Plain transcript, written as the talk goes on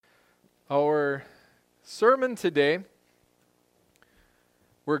Our sermon today,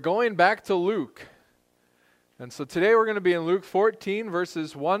 we're going back to Luke. And so today we're going to be in Luke 14,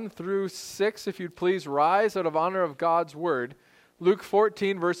 verses 1 through 6. If you'd please rise out of honor of God's word. Luke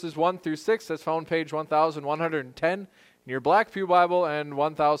 14, verses 1 through 6. That's found page 1110 in your Black Pew Bible and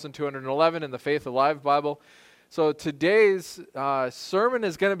 1211 in the Faith Alive Bible. So today's sermon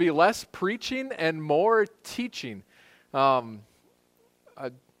is going to be less preaching and more teaching.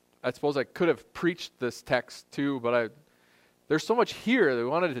 I suppose I could have preached this text too, but there's so much here that we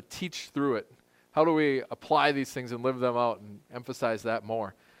wanted to teach through it. How do we apply these things and live them out and emphasize that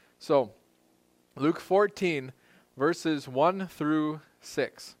more? So, Luke 14, verses 1 through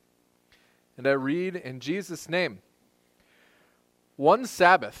 6. And I read in Jesus' name. One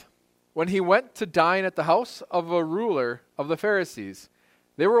Sabbath, when he went to dine at the house of a ruler of the Pharisees,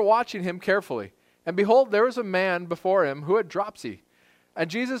 they were watching him carefully. And behold, there was a man before him who had dropsy. And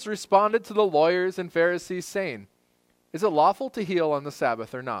Jesus responded to the lawyers and Pharisees, saying, "Is it lawful to heal on the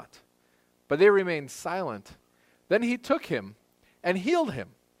Sabbath or not?" But they remained silent. Then he took him and healed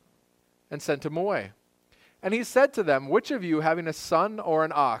him and sent him away. And he said to them, "Which of you, having a son or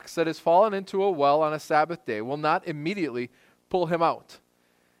an ox that has fallen into a well on a Sabbath day, will not immediately pull him out?"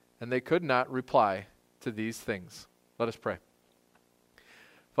 And they could not reply to these things. Let us pray.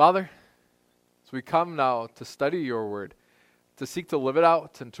 Father, as we come now to study your word, to seek to live it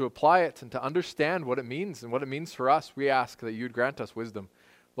out and to apply it and to understand what it means and what it means for us, we ask that you'd grant us wisdom.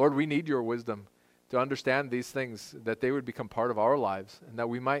 Lord, we need your wisdom to understand these things, that they would become part of our lives and that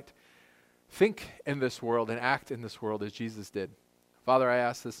we might think in this world and act in this world as Jesus did. Father, I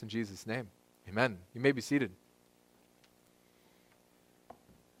ask this in Jesus' name. Amen. You may be seated.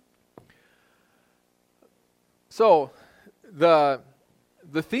 So, the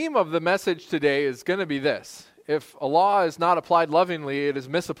theme of the message today is going to be this. If a law is not applied lovingly, it is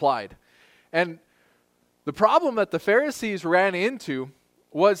misapplied. And the problem that the Pharisees ran into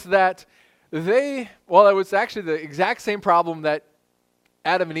was that it was actually the exact same problem that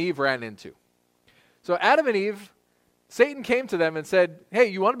Adam and Eve ran into. So Adam and Eve, Satan came to them and said, "Hey,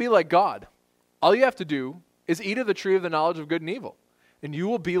 you want to be like God? All you have to do is eat of the tree of the knowledge of good and evil, and you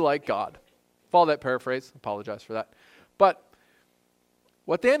will be like God." Follow that paraphrase. Apologize for that. But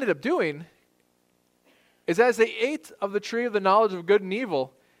what they ended up doing is as they ate of the tree of the knowledge of good and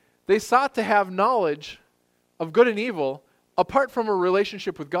evil, they sought to have knowledge of good and evil apart from a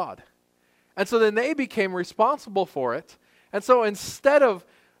relationship with God. And so then they became responsible for it. And so instead of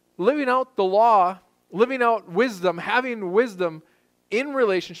living out the law, living out wisdom, having wisdom in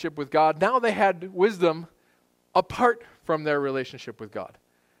relationship with God, now they had wisdom apart from their relationship with God.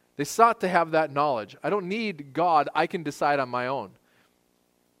 They sought to have that knowledge. I don't need God. I can decide on my own.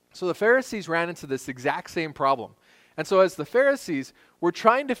 So the Pharisees ran into this exact same problem. And so as the Pharisees were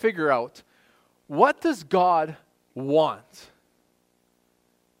trying to figure out, what does God want?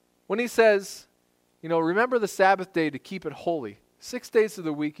 When he says, remember the Sabbath day to keep it holy. 6 days of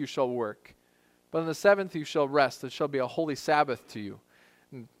the week you shall work, but on the seventh you shall rest. It shall be a holy Sabbath to you.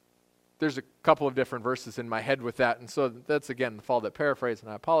 And there's a couple of different verses in my head with that. And so that's, again, the fault that paraphrase, and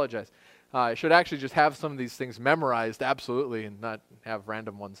I apologize. I should actually just have some of these things memorized, absolutely, and not have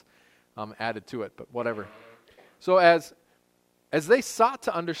random ones added to it, but whatever. So as they sought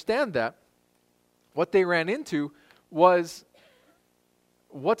to understand that, what they ran into was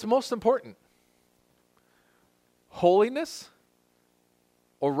what's most important? Holiness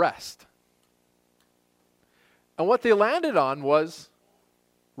or rest? And what they landed on was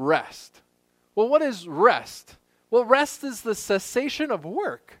rest. Well, what is rest? Well, rest is the cessation of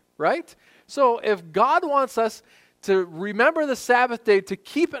work. Right? So if God wants us to remember the Sabbath day, to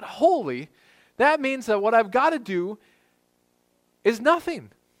keep it holy, that means that what I've got to do is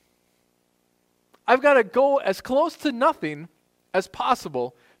nothing. I've got to go as close to nothing as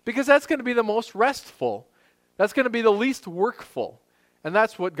possible, because that's going to be the most restful. That's going to be the least workful. And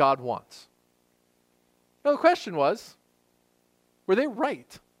that's what God wants. Now the question was, were they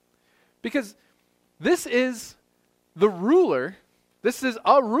right? Because this is the ruler. This is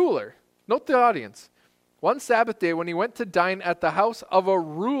a ruler. Note the audience. One Sabbath day when he went to dine at the house of a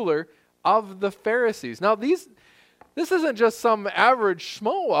ruler of the Pharisees. Now this isn't just some average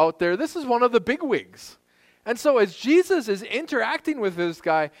schmo out there. This is one of the bigwigs. And so as Jesus is interacting with this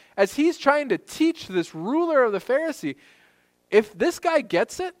guy, as he's trying to teach this ruler of the Pharisee, if this guy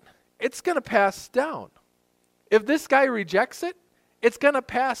gets it, it's going to pass down. If this guy rejects it, it's going to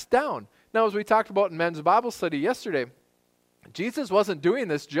pass down. Now, as we talked about in men's Bible study yesterday, Jesus wasn't doing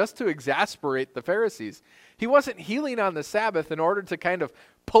this just to exasperate the Pharisees. He wasn't healing on the Sabbath in order to kind of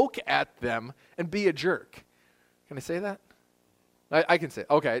poke at them and be a jerk. Can I say that? I can say,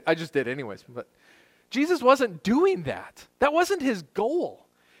 okay, I just did anyways. But Jesus wasn't doing that. That wasn't his goal.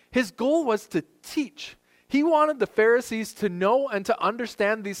 His goal was to teach. He wanted the Pharisees to know and to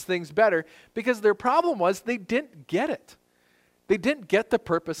understand these things better because their problem was they didn't get it. They didn't get the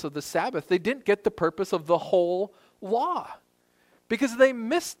purpose of the Sabbath. They didn't get the purpose of the whole law because they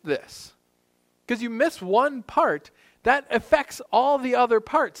missed this. Because you miss one part, that affects all the other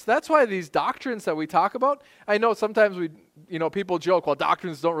parts. That's why these doctrines that we talk about, I know sometimes people joke, well,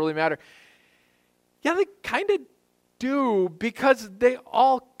 doctrines don't really matter. Yeah, they kind of do because they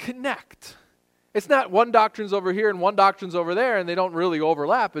all connect. It's not one doctrine's over here and one doctrine's over there and they don't really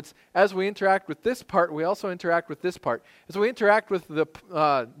overlap. It's as we interact with this part, we also interact with this part. As we interact with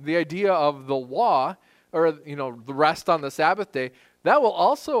the idea of the law or the rest on the Sabbath day, that will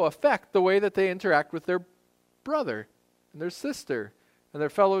also affect the way that they interact with their brother and their sister and their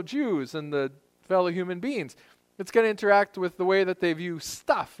fellow Jews and the fellow human beings. It's going to interact with the way that they view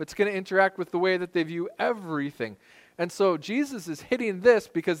stuff. It's going to interact with the way that they view everything. And so Jesus is hitting this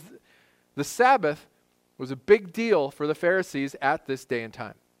because the Sabbath was a big deal for the Pharisees at this day and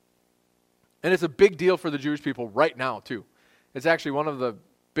time. And it's a big deal for the Jewish people right now, too. It's actually one of the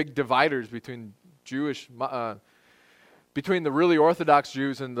big dividers between between the really Orthodox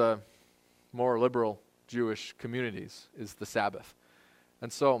Jews and the more liberal Jewish communities is the Sabbath.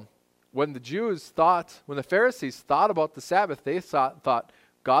 And so when the Pharisees thought about the Sabbath, they thought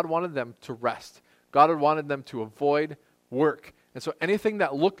God wanted them to rest. God had wanted them to avoid work. And so anything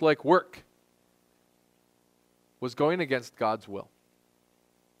that looked like work was going against God's will.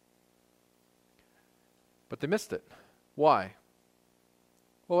 But they missed it. Why?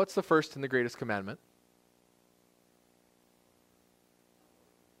 Well, what's the first and the greatest commandment?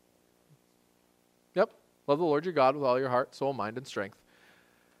 Yep. Love the Lord your God with all your heart, soul, mind, and strength.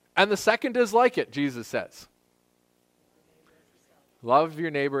 And the second is like it, Jesus says. Love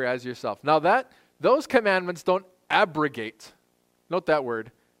your neighbor as yourself. Now those commandments don't abrogate. Note that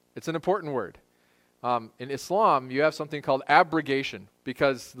word. It's an important word. In Islam, you have something called abrogation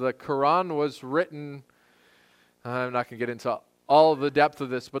because the Quran was written, I'm not going to get into all of the depth of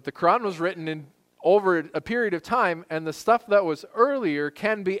this, but the Quran was written over a period of time, and the stuff that was earlier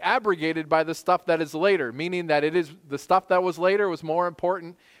can be abrogated by the stuff that is later, meaning that it is the stuff that was later was more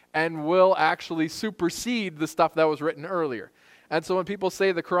important and will actually supersede the stuff that was written earlier. And so when people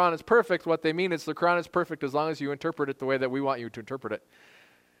say the Quran is perfect, what they mean is the Quran is perfect as long as you interpret it the way that we want you to interpret it.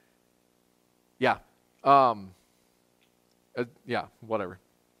 Yeah. Whatever.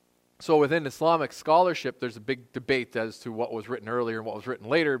 So within Islamic scholarship, there's a big debate as to what was written earlier and what was written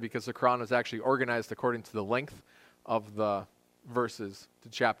later because the Quran was actually organized according to the length of the verses to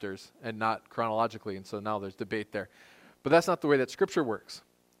chapters and not chronologically. And so now there's debate there. But that's not the way that Scripture works.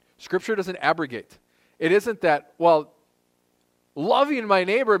 Scripture doesn't abrogate. It isn't that, well, loving my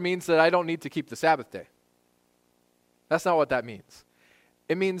neighbor means that I don't need to keep the Sabbath day. That's not what that means.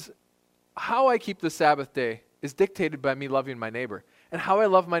 It means how I keep the Sabbath day is dictated by me loving my neighbor. And how I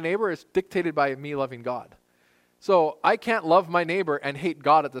love my neighbor is dictated by me loving God. So I can't love my neighbor and hate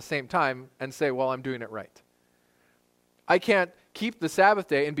God at the same time and say, well, I'm doing it right. I can't keep the Sabbath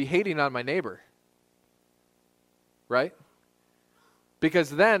day and be hating on my neighbor. Right? Because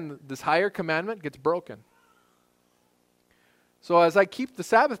then this higher commandment gets broken. So as I keep the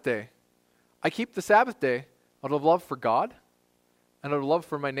Sabbath day, I keep the Sabbath day out of love for God and out of love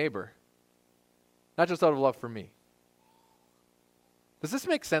for my neighbor. Not just out of love for me. Does this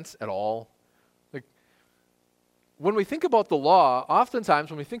make sense at all? Like, when we think about the law, oftentimes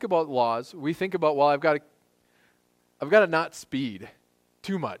when we think about laws, we think about, well, I've got to not speed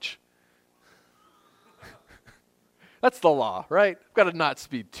too much. That's the law, right? I've got to not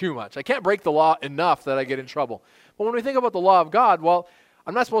speed too much. I can't break the law enough that I get in trouble. But when we think about the law of God, well,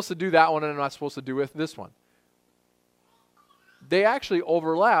 I'm not supposed to do that one and I'm not supposed to do with this one. They actually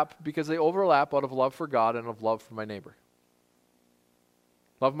overlap because they overlap out of love for God and of love for my neighbor.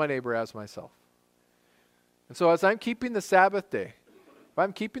 Love my neighbor as myself. And so as I'm keeping the Sabbath day, if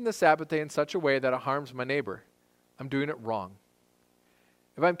I'm keeping the Sabbath day in such a way that it harms my neighbor, I'm doing it wrong.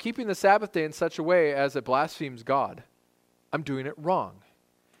 If I'm keeping the Sabbath day in such a way as it blasphemes God, I'm doing it wrong.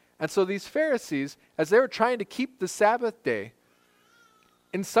 And so these Pharisees, as they were trying to keep the Sabbath day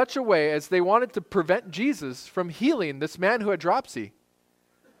in such a way as they wanted to prevent Jesus from healing this man who had dropsy,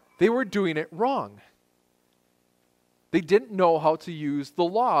 they were doing it wrong. They didn't know how to use the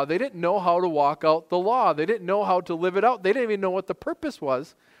law. They didn't know how to walk out the law. They didn't know how to live it out. They didn't even know what the purpose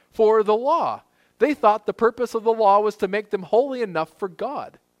was for the law. They thought the purpose of the law was to make them holy enough for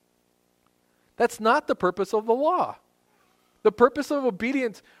God. That's not the purpose of the law. The purpose of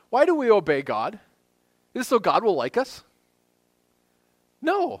obedience, why do we obey God? Is it so God will like us?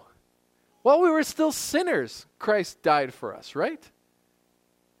 No. While we were still sinners, Christ died for us, right?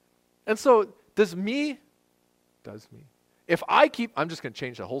 And so, if I keep, I'm just going to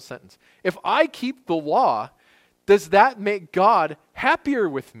change the whole sentence. If I keep the law, does that make God happier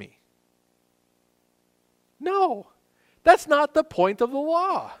with me? No. That's not the point of the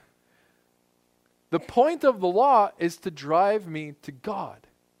law. The point of the law is to drive me to God.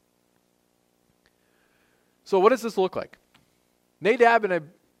 So what does this look like? Nadab and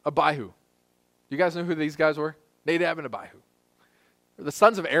Abihu. You guys know who these guys were? Nadab and Abihu. They're the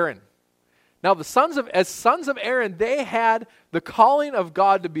sons of Aaron. Now, as sons of Aaron, they had the calling of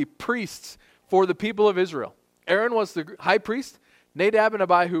God to be priests for the people of Israel. Aaron was the high priest. Nadab and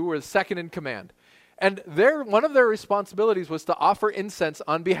Abihu were the second in command. And one of their responsibilities was to offer incense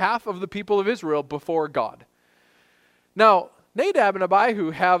on behalf of the people of Israel before God. Now, Nadab and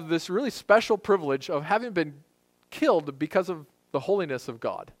Abihu have this really special privilege of having been killed because of the holiness of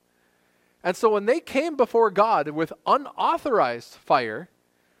God. And so when they came before God with unauthorized fire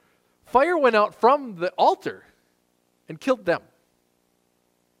went out from the altar and killed them.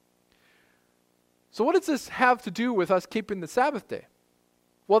 So what does this have to do with us keeping the Sabbath day?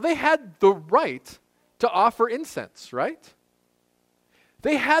 Well, they had the right to offer incense, right?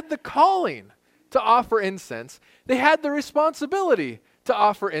 They had the calling to offer incense. They had the responsibility to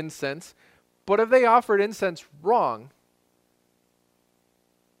offer incense. But if they offered incense wrong,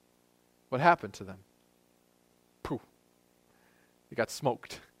 what happened to them? Pooh. They got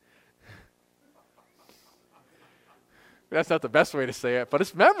smoked. That's not the best way to say it, but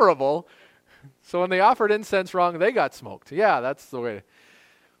it's memorable. So when they offered incense wrong, they got smoked. Yeah, that's the way.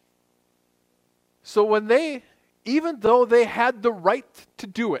 So even though they had the right to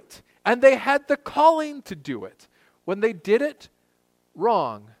do it, and they had the calling to do it, when they did it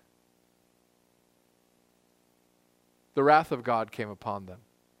wrong, the wrath of God came upon them.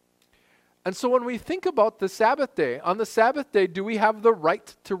 And so when we think about the Sabbath day, on the Sabbath day, do we have the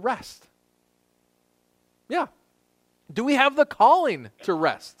right to rest? Yeah. Do we have the calling to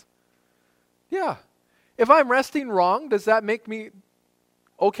rest? Yeah. If I'm resting wrong, does that make me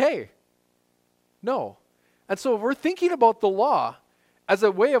okay? No. And so if we're thinking about the law as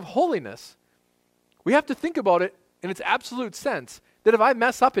a way of holiness, we have to think about it in its absolute sense, that if I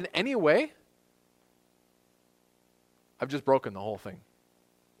mess up in any way, I've just broken the whole thing.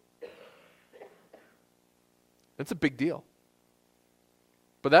 It's a big deal.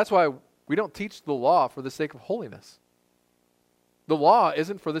 But that's why we don't teach the law for the sake of holiness. The law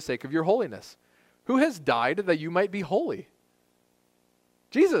isn't for the sake of your holiness. Who has died that you might be holy?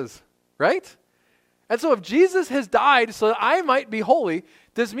 Jesus, right? And so if Jesus has died so that I might be holy,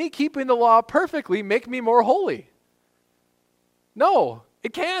 does me keeping the law perfectly make me more holy? No,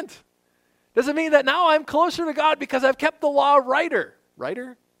 it can't. Does it mean that now I'm closer to God because I've kept the law righter?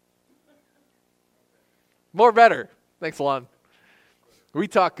 Righter? More better. Thanks, Lon. We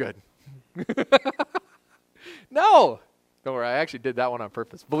talk good. No. Don't worry, I actually did that one on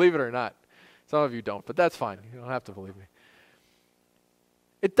purpose. Believe it or not. Some of you don't, but that's fine. You don't have to believe me.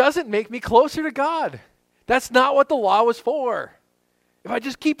 It doesn't make me closer to God. That's not what the law was for. If I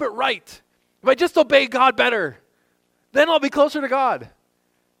just keep it right, if I just obey God better, then I'll be closer to God.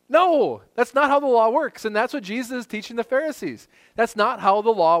 No, that's not how the law works, and that's what Jesus is teaching the Pharisees. That's not how the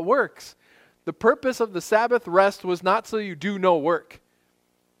law works. The purpose of the Sabbath rest was not so you do no work.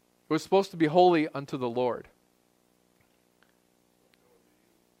 It was supposed to be holy unto the Lord.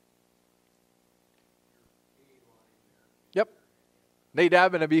 Yep.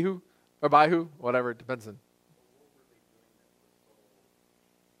 Nadab and Abihu, or Abihu, whatever, it depends on.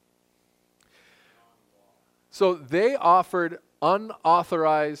 So they offered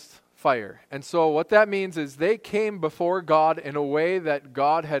unauthorized fire. And so what that means is they came before God in a way that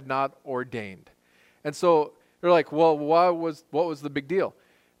God had not ordained. And so they're like, well, what was the big deal?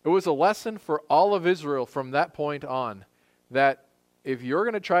 It was a lesson for all of Israel from that point on that if you're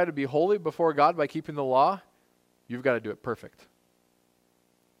going to try to be holy before God by keeping the law, you've got to do it perfect.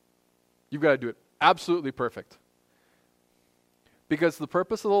 You've got to do it absolutely perfect. Because the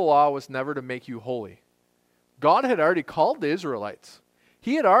purpose of the law was never to make you holy. God had already called the Israelites.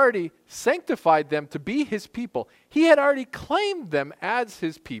 He had already sanctified them to be his people. He had already claimed them as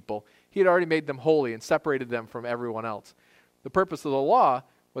his people. He had already made them holy and separated them from everyone else. The purpose of the law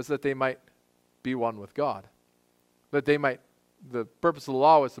was that they might be one with God. The purpose of the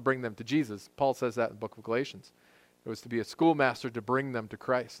law was to bring them to Jesus. Paul says that in the book of Galatians. It was to be a schoolmaster to bring them to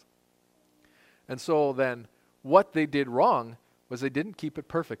Christ. And so then what they did wrong was they didn't keep it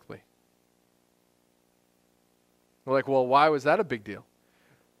perfectly. We're like, well, why was that a big deal?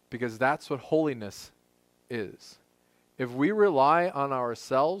 Because that's what holiness is. If we rely on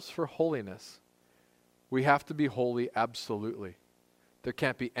ourselves for holiness, we have to be holy absolutely. There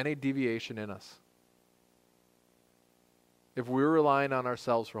can't be any deviation in us. If we're relying on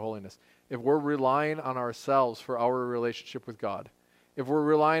ourselves for holiness, if we're relying on ourselves for our relationship with God, if we're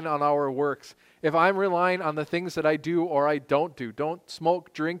relying on our works, if I'm relying on the things that I do or I don't do, don't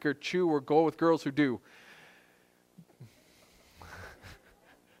smoke, drink, or chew, or go with girls who do.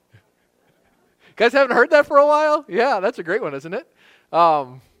 Guys haven't heard that for a while? Yeah, that's a great one, isn't it?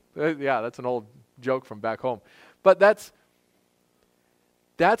 Yeah, that's an old joke from back home. But that's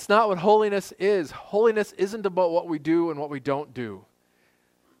not what holiness is. Holiness isn't about what we do and what we don't do.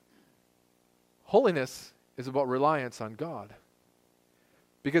 Holiness is about reliance on God.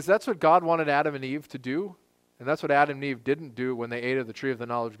 Because that's what God wanted Adam and Eve to do, and that's what Adam and Eve didn't do when they ate of the tree of the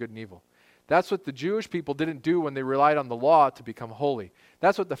knowledge of good and evil. That's what the Jewish people didn't do when they relied on the law to become holy.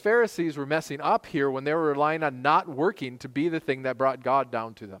 That's what the Pharisees were messing up here when they were relying on not working to be the thing that brought God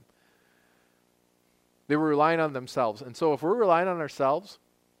down to them. They were relying on themselves. And so if we're relying on ourselves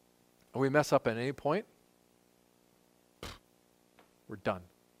and we mess up at any point, we're done.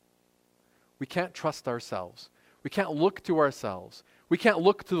 We can't trust ourselves. We can't look to ourselves. We can't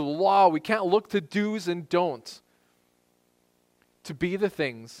look to the law. We can't look to do's and don'ts to be the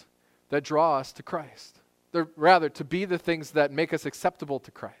things that draw us to Christ. Rather, to be the things that make us acceptable to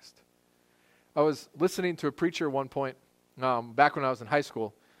Christ. I was listening to a preacher at one point, back when I was in high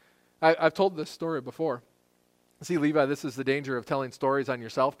school. I've told this story before. See, Levi, this is the danger of telling stories on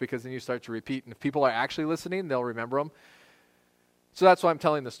yourself, because then you start to repeat. And if people are actually listening, they'll remember them. So that's why I'm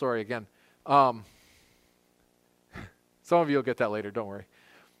telling the story again. Some of you will get that later, don't worry.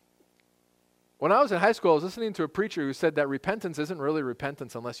 When I was in high school, I was listening to a preacher who said that repentance isn't really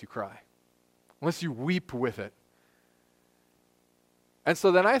repentance unless you cry, unless you weep with it. And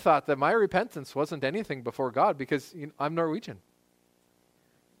so then I thought that my repentance wasn't anything before God, because I'm Norwegian.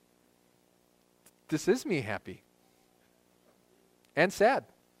 This is me happy and sad.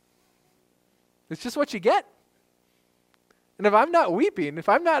 It's just what you get. And if I'm not weeping, if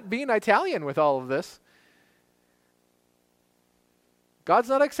I'm not being Italian with all of this, God's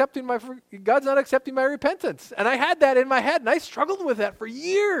not accepting my repentance. And I had that in my head, and I struggled with that for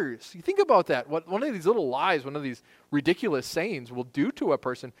years. You think about that. What one of these little lies, one of these ridiculous sayings will do to a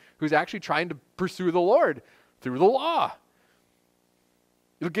person who's actually trying to pursue the Lord through the law.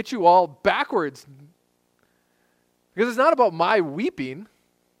 It'll get you all backwards. Because it's not about my weeping.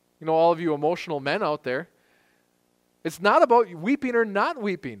 All of you emotional men out there. It's not about weeping or not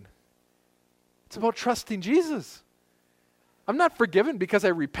weeping. It's about trusting Jesus. I'm not forgiven because I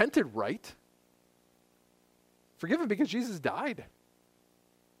repented right. Forgiven because Jesus died.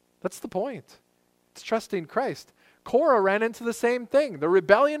 That's the point. It's trusting Christ. Korah ran into the same thing. The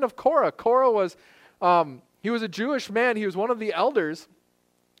rebellion of Korah. Korah was, he was a Jewish man. He was one of the elders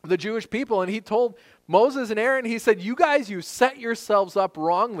of the Jewish people. And he told Moses and Aaron, he said, you guys, you set yourselves up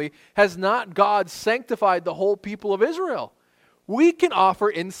wrongly. Has not God sanctified the whole people of Israel? We can offer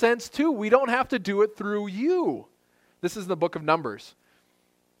incense too. We don't have to do it through you. This is the book of Numbers.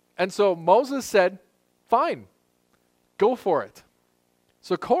 And so Moses said, fine, go for it.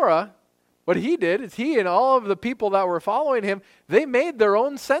 So Korah, what he did is he and all of the people that were following him, they made their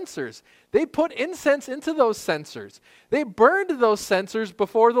own censers. They put incense into those censers. They burned those censers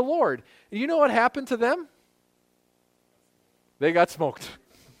before the Lord. And you know what happened to them? They got smoked.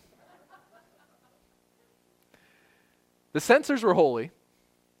 The censers were holy.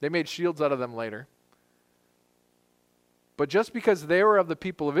 They made shields out of them later. But just because they were of the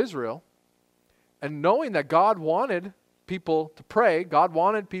people of Israel, and knowing that God wanted people to pray, God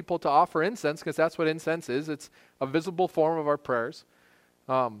wanted people to offer incense, because that's what incense is. It's a visible form of our prayers.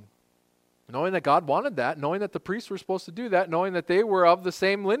 Knowing that God wanted that, knowing that the priests were supposed to do that, knowing that they were of the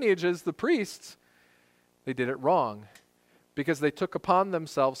same lineage as the priests, they did it wrong, because they took upon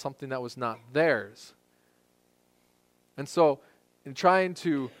themselves something that was not theirs. And so, in trying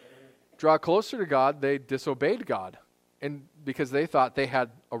to draw closer to God, they disobeyed God. And because they thought they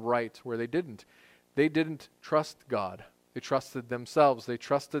had a right where they didn't. They didn't trust God. They trusted themselves. They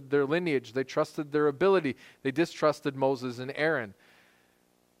trusted their lineage. They trusted their ability. They distrusted Moses and Aaron.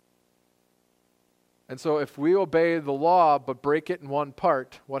 And so if we obey the law but break it in one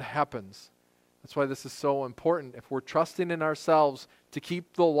part, what happens? That's why this is so important. If we're trusting in ourselves to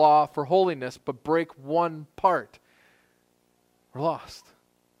keep the law for holiness but break one part, we're lost.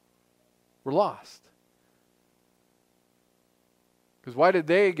 We're lost. Because why did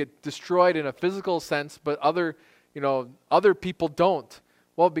they get destroyed in a physical sense, but other people don't?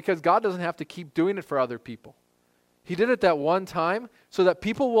 Well, because God doesn't have to keep doing it for other people. He did it that one time so that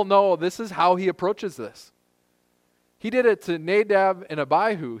people will know this is how he approaches this. He did it to Nadab and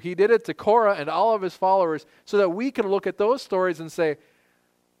Abihu. He did it to Korah and all of his followers so that we can look at those stories and say,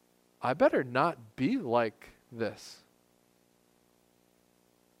 I better not be like this.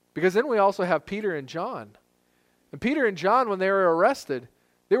 Because then we also have Peter and John. And Peter and John, when they were arrested,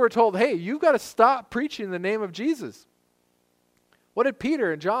 they were told, hey, you've got to stop preaching the name of Jesus. What did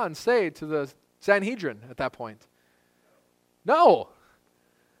Peter and John say to the Sanhedrin at that point? No.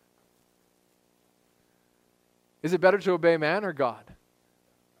 Is it better to obey man or God?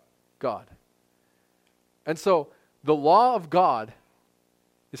 God. And so the law of God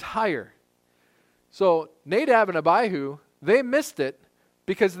is higher. So Nadab and Abihu, they missed it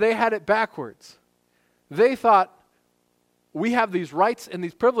because they had it backwards. They thought, we have these rights and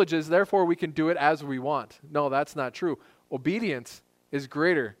these privileges, therefore we can do it as we want. No, that's not true. Obedience is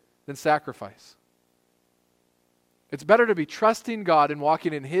greater than sacrifice. It's better to be trusting God and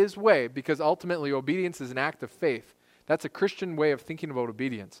walking in His way, because ultimately obedience is an act of faith. That's a Christian way of thinking about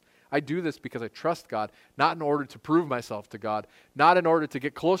obedience. I do this because I trust God, not in order to prove myself to God, not in order to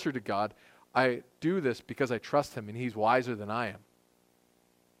get closer to God. I do this because I trust Him and He's wiser than I am.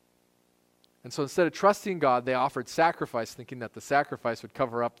 And so instead of trusting God, they offered sacrifice, thinking that the sacrifice would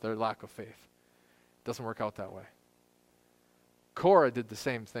cover up their lack of faith. It doesn't work out that way. Korah did the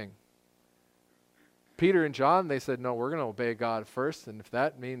same thing. Peter and John, they said, no, we're going to obey God first, and if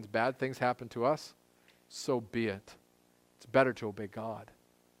that means bad things happen to us, so be it. It's better to obey God,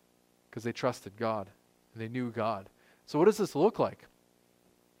 because they trusted God, and they knew God. So what does this look like?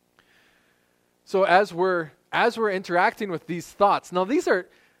 So as we're interacting with these thoughts, now these are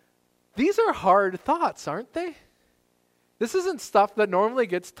hard thoughts, aren't they? This isn't stuff that normally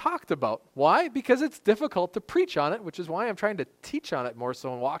gets talked about. Why? Because it's difficult to preach on it, which is why I'm trying to teach on it more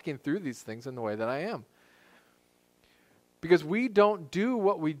so and walking through these things in the way that I am. Because we don't do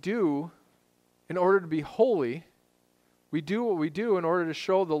what we do in order to be holy. We do what we do in order to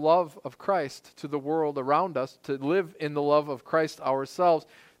show the love of Christ to the world around us, to live in the love of Christ ourselves,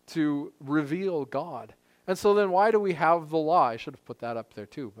 to reveal God. And so then why do we have the law? I should have put that up there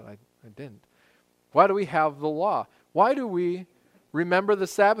too, but I didn't. Why do we have the law? Why do we remember the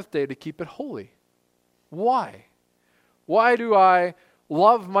Sabbath day to keep it holy? Why? Why do I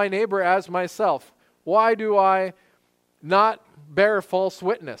love my neighbor as myself? Why do I not bear false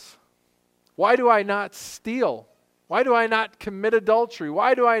witness? Why do I not steal? Why do I not commit adultery?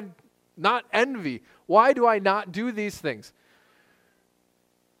 Why do I not envy? Why do I not do these things?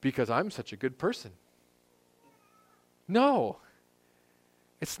 Because I'm such a good person. No.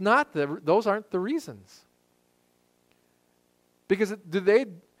 It's not those aren't the reasons. Because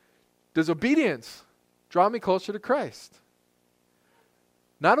does obedience draw me closer to Christ?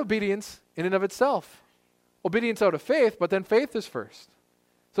 Not obedience in and of itself. Obedience out of faith, but then faith is first.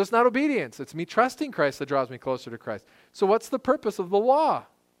 So it's not obedience. It's me trusting Christ that draws me closer to Christ. So what's the purpose of the law?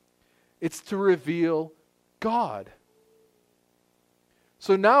 It's to reveal God.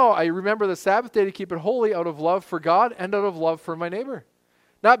 So now I remember the Sabbath day to keep it holy out of love for God and out of love for my neighbor.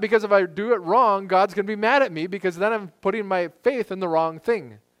 Not because if I do it wrong, God's going to be mad at me, because then I'm putting my faith in the wrong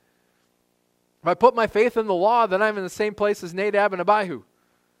thing. If I put my faith in the law, then I'm in the same place as Nadab and Abihu.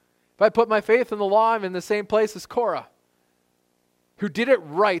 If I put my faith in the law, I'm in the same place as Korah, who did it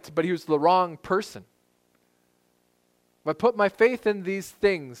right, but he was the wrong person. If I put my faith in these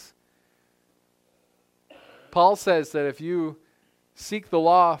things, Paul says that if you seek the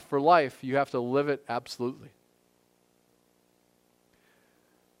law for life, you have to live it absolutely.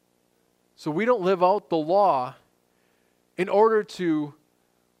 So we don't live out the law in order to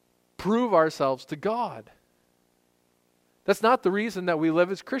prove ourselves to God. That's not the reason that we live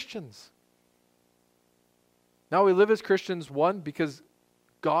as Christians. Now we live as Christians, one, because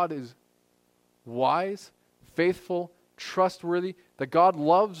God is wise, faithful, trustworthy, that God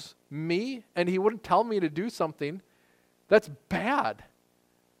loves me, and He wouldn't tell me to do something that's bad.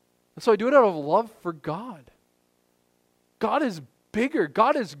 And so I do it out of love for God. God is bigger.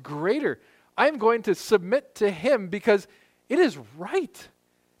 God is greater. I'm going to submit to Him because it is right,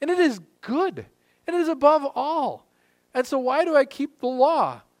 and it is good, and it is above all. And so why do I keep the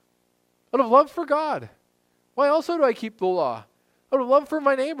law? Out of love for God. Why also do I keep the law? Out of love for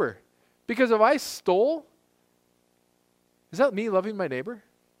my neighbor. Because if I stole, is that me loving my neighbor?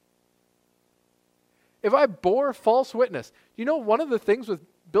 If I bore false witness, you know, one of the things with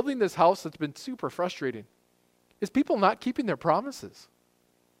building this house that's been super frustrating is people not keeping their promises.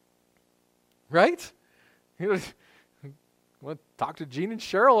 Right? You know, I want to talk to Gene and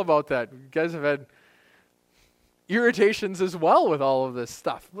Cheryl about that. You guys have had irritations as well with all of this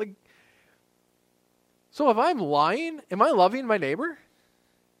stuff. So if I'm lying, am I loving my neighbor?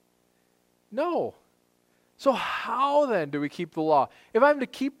 No. So how then do we keep the law? If I'm to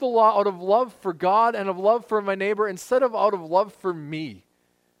keep the law out of love for God and of love for my neighbor instead of out of love for me,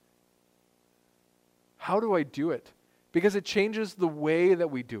 how do I do it? Because it changes the way that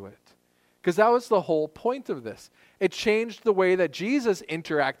we do it. Because that was the whole point of this. It changed the way that Jesus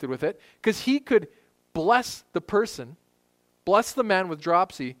interacted with it, because he could bless the person, bless the man with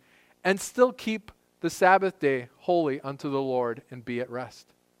dropsy, and still keep the Sabbath day holy unto the Lord and be at rest.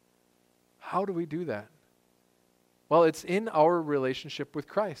 How do we do that? Well, it's in our relationship with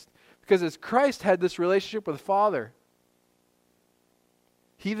Christ. Because as Christ had this relationship with the Father,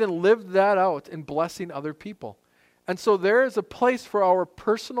 he then lived that out in blessing other people. And so there is a place for our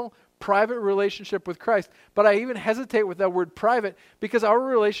personal, private relationship with Christ. But I even hesitate with that word private, because our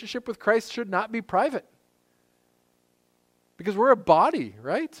relationship with Christ should not be private. Because we're a body,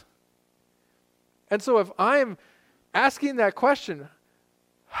 right? And so if I'm asking that question,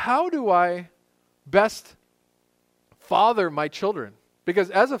 how do I best father my children? Because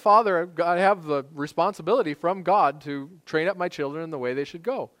as a father, I have the responsibility from God to train up my children in the way they should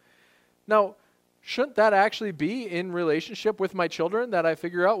go. Now, shouldn't that actually be in relationship with my children, that I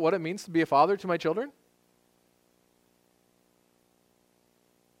figure out what it means to be a father to my children?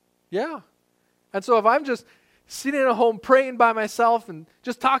 Yeah. And so if I'm just sitting at home praying by myself and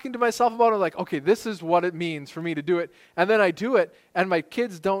just talking to myself about it, like, okay, this is what it means for me to do it, and then I do it, and my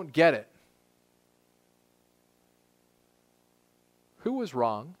kids don't get it. Who was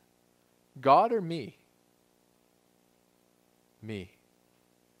wrong? God or me? Me.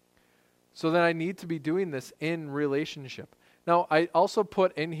 So then I need to be doing this in relationship. Now, I also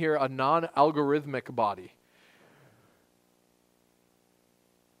put in here a non-algorithmic body.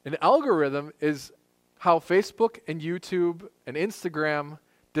 An algorithm is how Facebook and YouTube and Instagram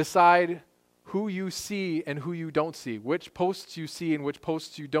decide who you see and who you don't see, which posts you see and which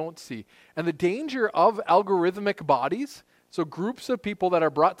posts you don't see. And the danger of algorithmic bodies, so groups of people that are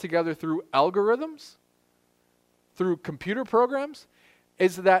brought together through algorithms, through computer programs,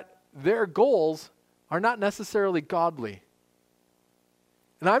 is that their goals are not necessarily godly.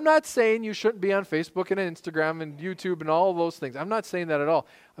 And I'm not saying you shouldn't be on Facebook and Instagram and YouTube and all of those things. I'm not saying that at all.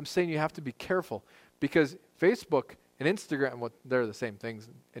 I'm saying you have to be careful, because Facebook and Instagram, well, they're the same things,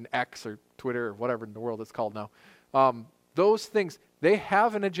 and X or Twitter or whatever in the world it's called now. Those things, they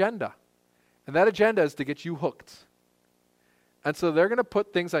have an agenda. And that agenda is to get you hooked. And so they're going to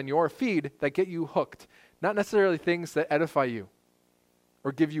put things on your feed that get you hooked, not necessarily things that edify you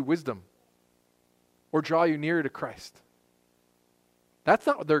or give you wisdom or draw you nearer to Christ. That's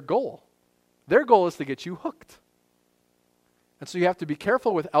not their goal. Their goal is to get you hooked. And so you have to be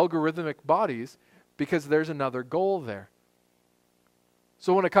careful with algorithmic bodies, because there's another goal there.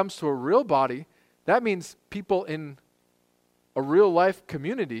 So when it comes to a real body, that means people in a real life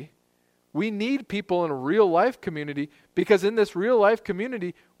community. We need people in a real life community, because in this real life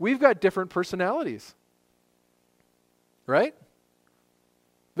community, we've got different personalities. Right?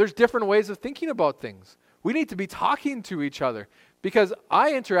 There's different ways of thinking about things. We need to be talking to each other, because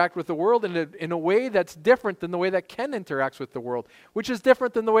I interact with the world in a way that's different than the way that Ken interacts with the world, which is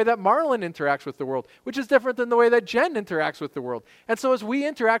different than the way that Marlon interacts with the world, which is different than the way that Jen interacts with the world. And so as we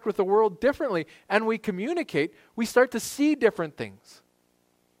interact with the world differently and we communicate, we start to see different things.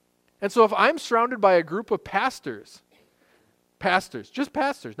 And so if I'm surrounded by a group of pastors, just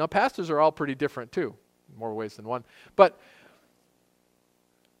pastors. Now pastors are all pretty different too, in more ways than one. But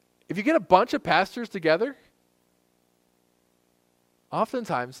if you get a bunch of pastors together,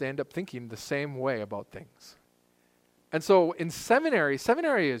 oftentimes they end up thinking the same way about things. And so in seminary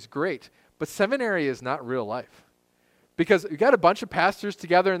is great, but seminary is not real life. Because you got a bunch of pastors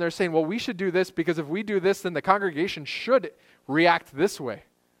together and they're saying, well, we should do this, because if we do this, then the congregation should react this way.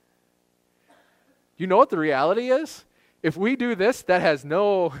 You know what the reality is? If we do this, that has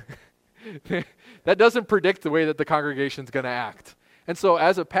no, that doesn't predict the way that the congregation's going to act. And so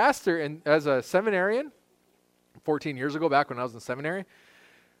as a pastor and as a seminarian, 14 years ago, back when I was in seminary,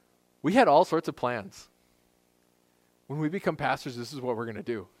 we had all sorts of plans. When we become pastors, this is what we're going to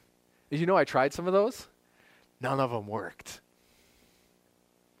do. Did you know I tried some of those? None of them worked.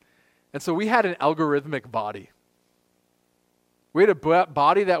 And so we had an algorithmic body. We had a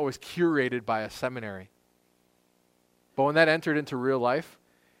body that was curated by a seminary. But when that entered into real life,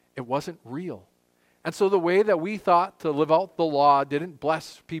 it wasn't real. And so the way that we thought to live out the law didn't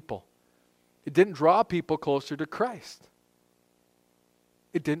bless people. It didn't draw people closer to Christ.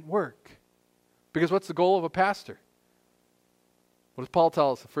 It didn't work. Because what's the goal of a pastor? What does Paul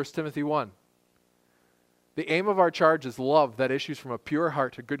tell us in 1 Timothy 1? The aim of our charge is love that issues from a pure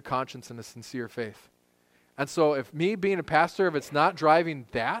heart, a good conscience, and a sincere faith. And so if me being a pastor, if it's not driving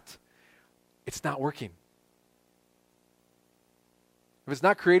that, it's not working. If it's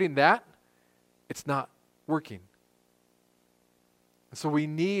not creating that, it's not working. And so we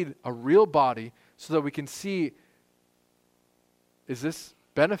need a real body so that we can see, is this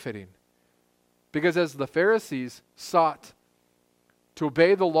benefiting? Because as the Pharisees sought to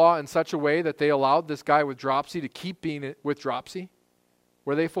obey the law in such a way that they allowed this guy with dropsy to keep being with dropsy,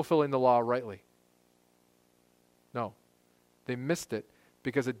 were they fulfilling the law rightly? No. They missed it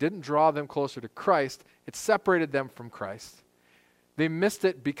because it didn't draw them closer to Christ. It separated them from Christ. They missed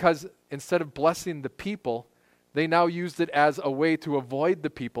it because instead of blessing the people, they now used it as a way to avoid the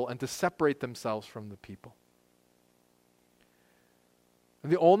people and to separate themselves from the people.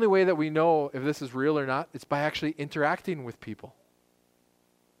 And the only way that we know if this is real or not is by actually interacting with people.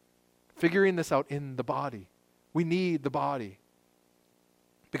 Figuring this out in the body. We need the body.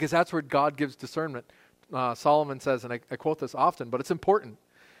 Because that's where God gives discernment. Solomon says, and I quote this often, but it's important.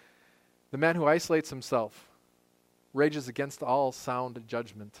 The man who isolates himself rages against all sound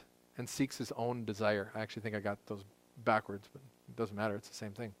judgment and seeks his own desire. I actually think I got those backwards, but it doesn't matter. It's the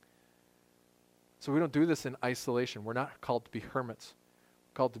same thing. So we don't do this in isolation. We're not called to be hermits.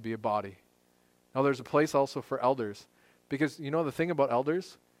 We're called to be a body. Now there's a place also for elders. Because you know the thing about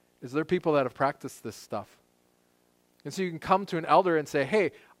elders is they're people that have practiced this stuff. And so you can come to an elder and say,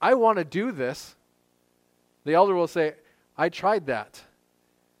 hey, I want to do this. The elder will say, I tried that.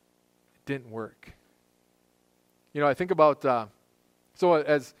 It didn't work. You know, I think about, so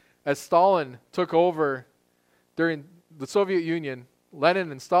as Stalin took over during the Soviet Union,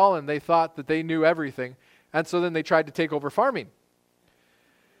 Lenin and Stalin, they thought that they knew everything. And so then they tried to take over farming.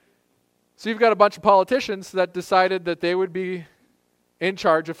 So you've got a bunch of politicians that decided that they would be in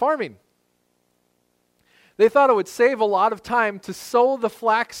charge of farming. They thought it would save a lot of time to sow the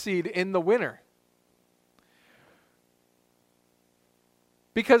flaxseed in the winter.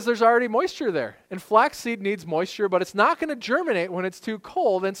 Because there's already moisture there. And flaxseed needs moisture, but it's not going to germinate when it's too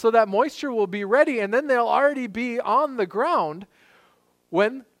cold. And so that moisture will be ready, and then they'll already be on the ground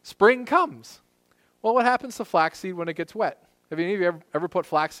when spring comes. Well, what happens to flaxseed when it gets wet? Have any of you ever put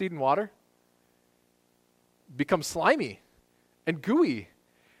flaxseed in water? It becomes slimy and gooey.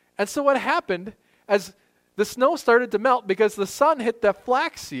 And so what happened as the snow started to melt, because the sun hit the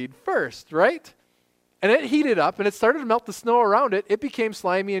flaxseed first, right? And it heated up, and it started to melt the snow around it. It became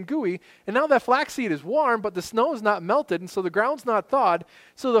slimy and gooey. And now that flaxseed is warm, but the snow is not melted, and so the ground's not thawed.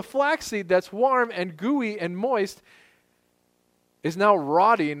 So the flaxseed that's warm and gooey and moist is now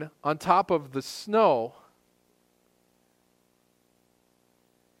rotting on top of the snow.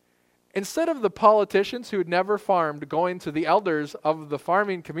 Instead of the politicians who had never farmed going to the elders of the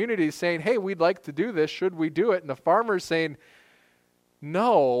farming community saying, hey, we'd like to do this, should we do it? And the farmers saying,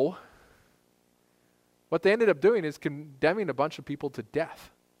 no. What they ended up doing is condemning a bunch of people to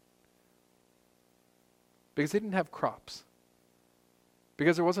death. Because they didn't have crops.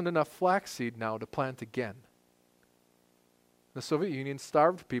 Because there wasn't enough flaxseed now to plant again. The Soviet Union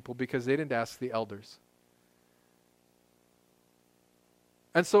starved people because they didn't ask the elders.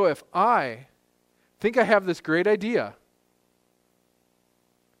 And so if I think I have this great idea,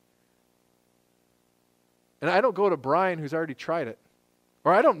 and I don't go to Brian who's already tried it,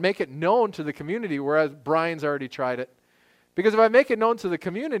 or I don't make it known to the community whereas Brian's already tried it. Because if I make it known to the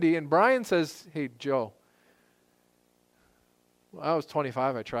community and Brian says, hey, Joe, when I was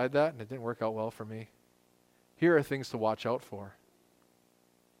 25, I tried that and it didn't work out well for me. Here are things to watch out for.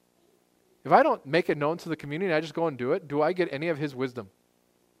 If I don't make it known to the community and I just go and do it, do I get any of his wisdom?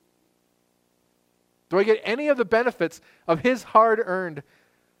 Do I get any of the benefits of his hard-earned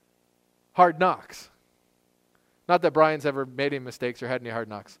hard knocks? Not that Brian's ever made any mistakes or had any hard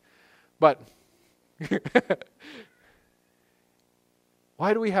knocks. But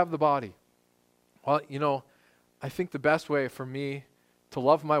why do we have the body? Well, you know, I think the best way for me to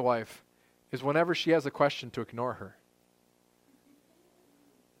love my wife is whenever she has a question to ignore her.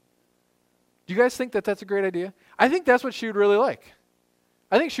 Do you guys think that that's a great idea? I think that's what she would really like.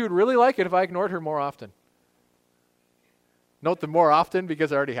 I think she would really like it if I ignored her more often. Note the more often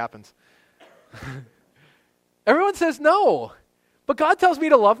because it already happens. Everyone says no. But God tells me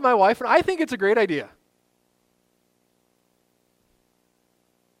to love my wife, and I think it's a great idea.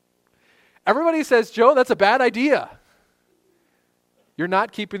 Everybody says, Joe, that's a bad idea. You're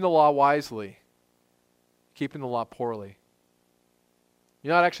not keeping the law wisely. Keeping the law poorly.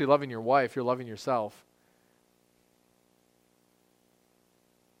 You're not actually loving your wife, you're loving yourself.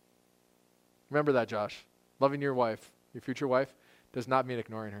 Remember that, Josh. Loving your wife, your future wife, does not mean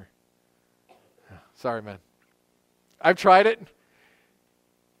ignoring her. Sorry, man. I've tried it.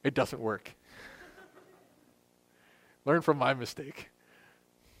 It doesn't work. Learn from my mistake.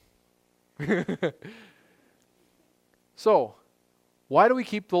 So, Why do we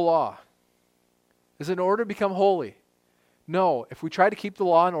keep the law? Is it in order to become holy? No. If we try to keep the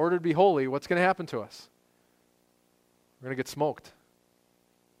law in order to be holy, what's going to happen to us? We're going to get smoked.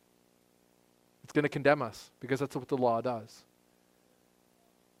 It's going to condemn us because that's what the law does.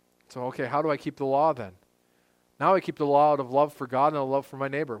 So, okay, how do I keep the law then? Now I keep the law out of love for God and out of love for my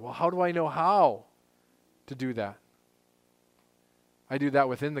neighbor. Well, how do I know how to do that? I do that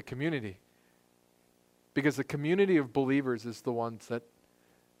within the community. Because the community of believers is the ones that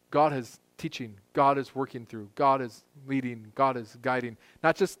God is teaching, God is working through, God is leading, God is guiding.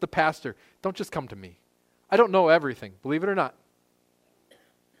 Not just the pastor. Don't just come to me. I don't know everything, believe it or not.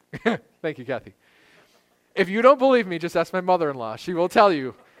 Thank you, Kathy. If you don't believe me, just ask my mother-in-law. She will tell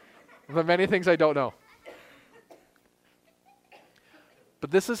you the many things I don't know.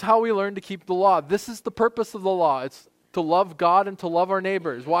 But this is how we learn to keep the law. This is the purpose of the law. It's to love God and to love our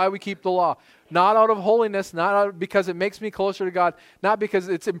neighbors. Why we keep the law. Not out of holiness, not out because it makes me closer to God, not because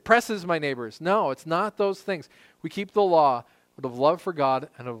it impresses my neighbors. No, it's not those things. We keep the law out of love for God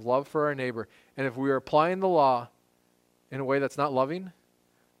and of love for our neighbor. And if we are applying the law in a way that's not loving,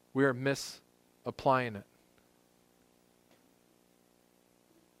 we are misapplying it.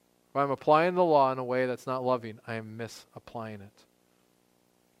 If I'm applying the law in a way that's not loving, I am misapplying it.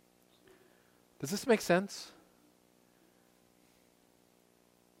 Does this make sense?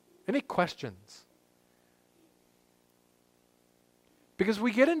 Any questions? Because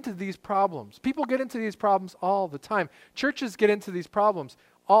we get into these problems. People get into these problems all the time. Churches get into these problems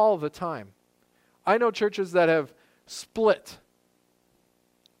all the time. I know churches that have split,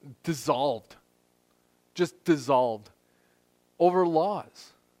 dissolved, just dissolved over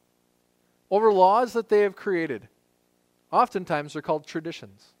laws. Over laws that they have created. Oftentimes they're called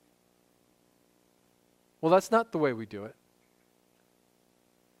traditions. Well, that's not the way we do it.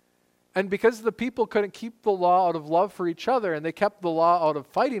 And because the people couldn't keep the law out of love for each other, and they kept the law out of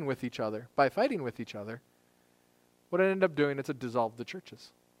fighting with each other, by fighting with each other, what it ended up doing is it dissolved the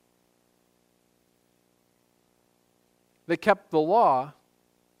churches. They kept the law,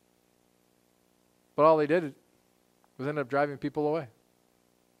 but all they did was end up driving people away.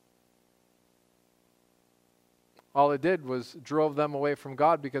 All it did was drove them away from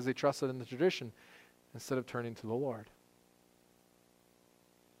God because they trusted in the tradition instead of turning to the Lord.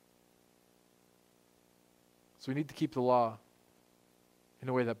 So we need to keep the law in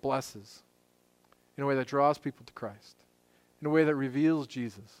a way that blesses, in a way that draws people to Christ, in a way that reveals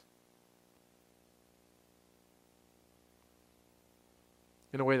Jesus,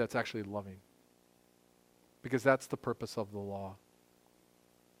 in a way that's actually loving. Because that's the purpose of the law.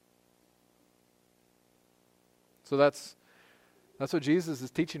 So that's what Jesus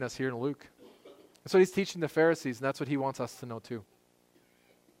is teaching us here in Luke. That's what he's teaching the Pharisees, and that's what he wants us to know too.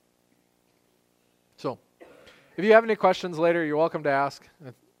 So, if you have any questions later, you're welcome to ask.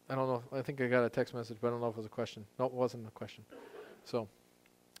 I don't know. I think I got a text message, but I don't know if it was a question. No, it wasn't a question. So,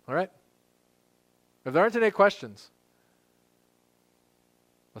 all right. If there aren't any questions,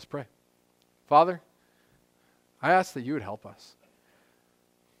 let's pray. Father, I ask that you would help us.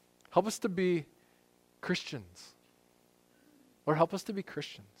 Help us to be Christians. Lord, help us to be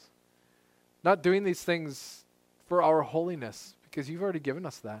Christians. Not doing these things for our holiness, because you've already given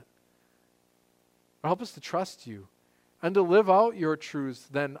us that. Or help us to trust you and to live out your truths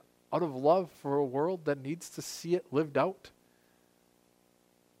then out of love for a world that needs to see it lived out.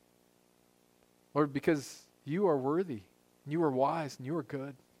 Lord, because you are worthy, you are wise, and you are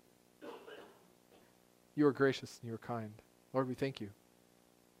good. You are gracious and you are kind. Lord, we thank you.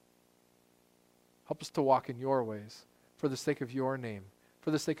 Help us to walk in your ways for the sake of your name,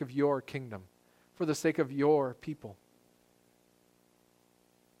 for the sake of your kingdom, for the sake of your people,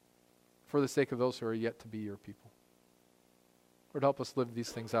 for the sake of those who are yet to be your people. Lord, help us live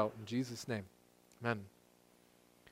these things out. In Jesus' name, amen.